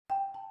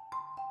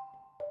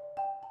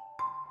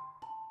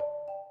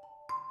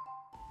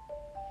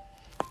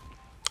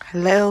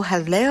Hello,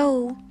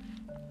 hello.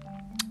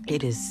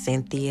 It is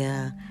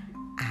Cynthia.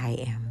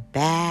 I am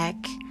back.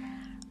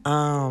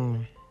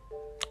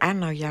 I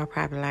know y'all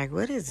probably like,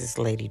 what is this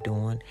lady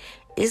doing?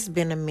 It's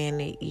been a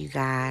minute, you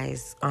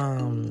guys.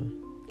 I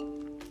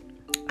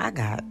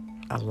got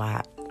a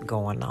lot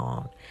going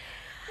on.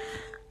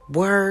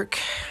 Work,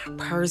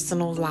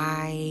 personal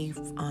life.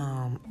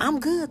 I'm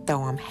good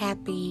though. I'm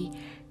happy.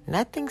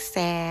 Nothing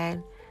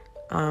sad.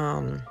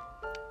 A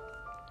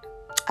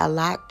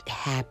lot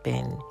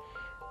happened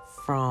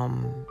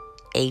from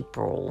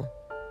April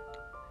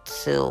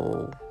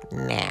till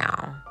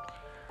now.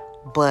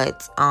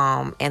 But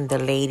and the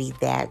lady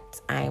that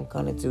I'm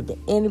gonna do the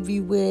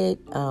interview with,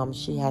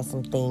 she has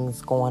some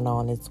things going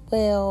on as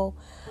well.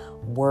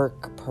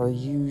 Work per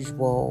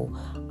usual.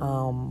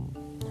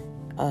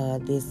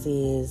 This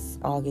is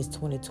August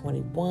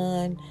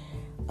 2021.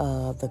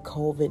 The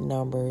COVID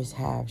numbers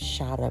have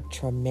shot up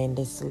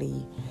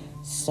tremendously.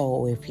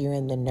 So if you're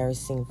in the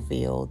nursing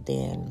field,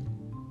 then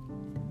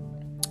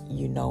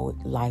you know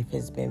life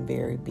has been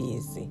very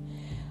busy.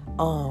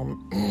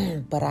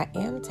 But I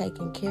am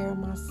taking care of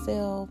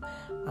myself.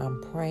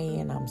 I'm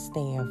praying. I'm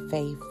staying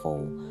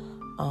faithful.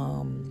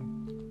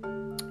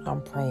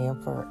 I'm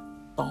praying for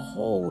the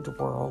whole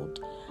world.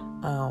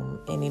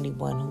 And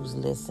anyone who's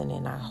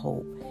listening, I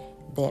hope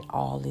that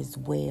all is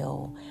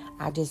well.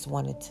 I just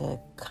wanted to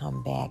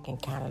come back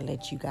and kind of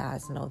let you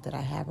guys know that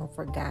I haven't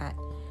forgot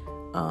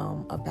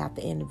about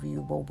the interview.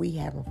 Well, we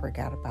haven't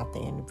forgot about the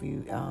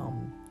interview.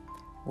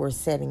 We're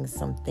setting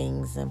some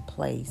things in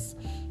place.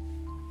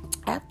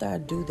 After I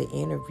do the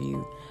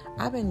interview,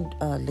 I've been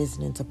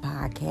listening to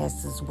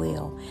podcasts as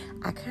well.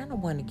 I kind of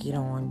want to get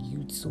on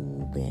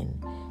YouTube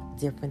and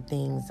different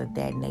things of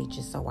that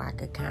nature so I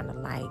could kind of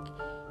like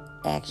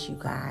ask you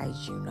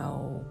guys,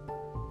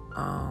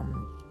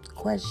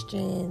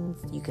 questions.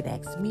 You could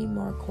ask me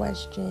more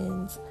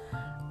questions.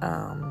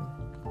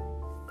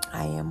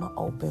 I am an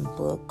open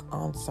book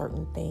on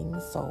certain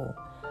things, so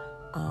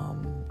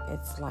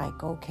it's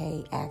like,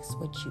 okay, ask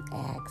what you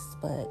ask,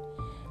 but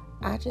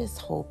I just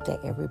hope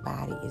that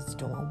everybody is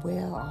doing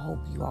well. I hope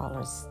you all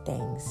are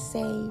staying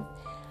safe,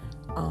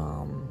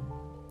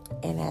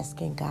 and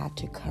asking God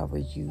to cover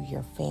you,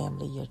 your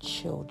family, your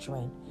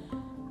children,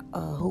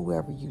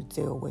 whoever you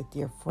deal with,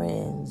 your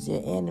friends,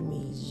 your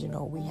enemies.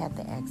 We have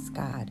to ask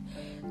God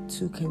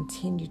to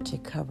continue to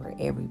cover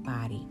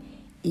everybody,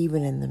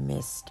 even in the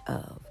midst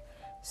of.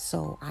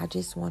 So I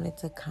just wanted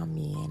to come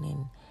in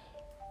and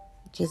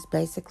just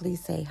basically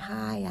say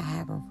hi. I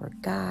haven't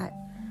forgot.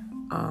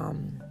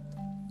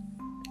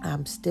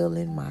 I'm still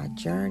in my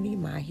journey,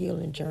 my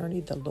healing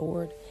journey. The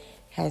Lord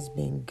has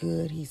been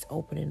good. He's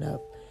opening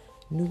up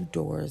new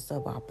doors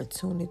of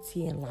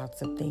opportunity and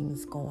lots of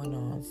things going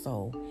on.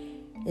 So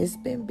it's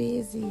been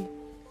busy,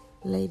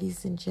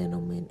 ladies and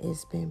gentlemen.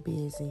 It's been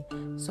busy.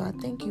 So I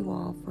thank you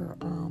all for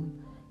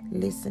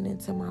listening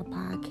to my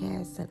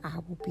podcast, and I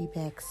will be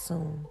back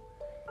soon.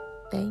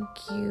 Thank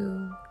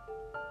you.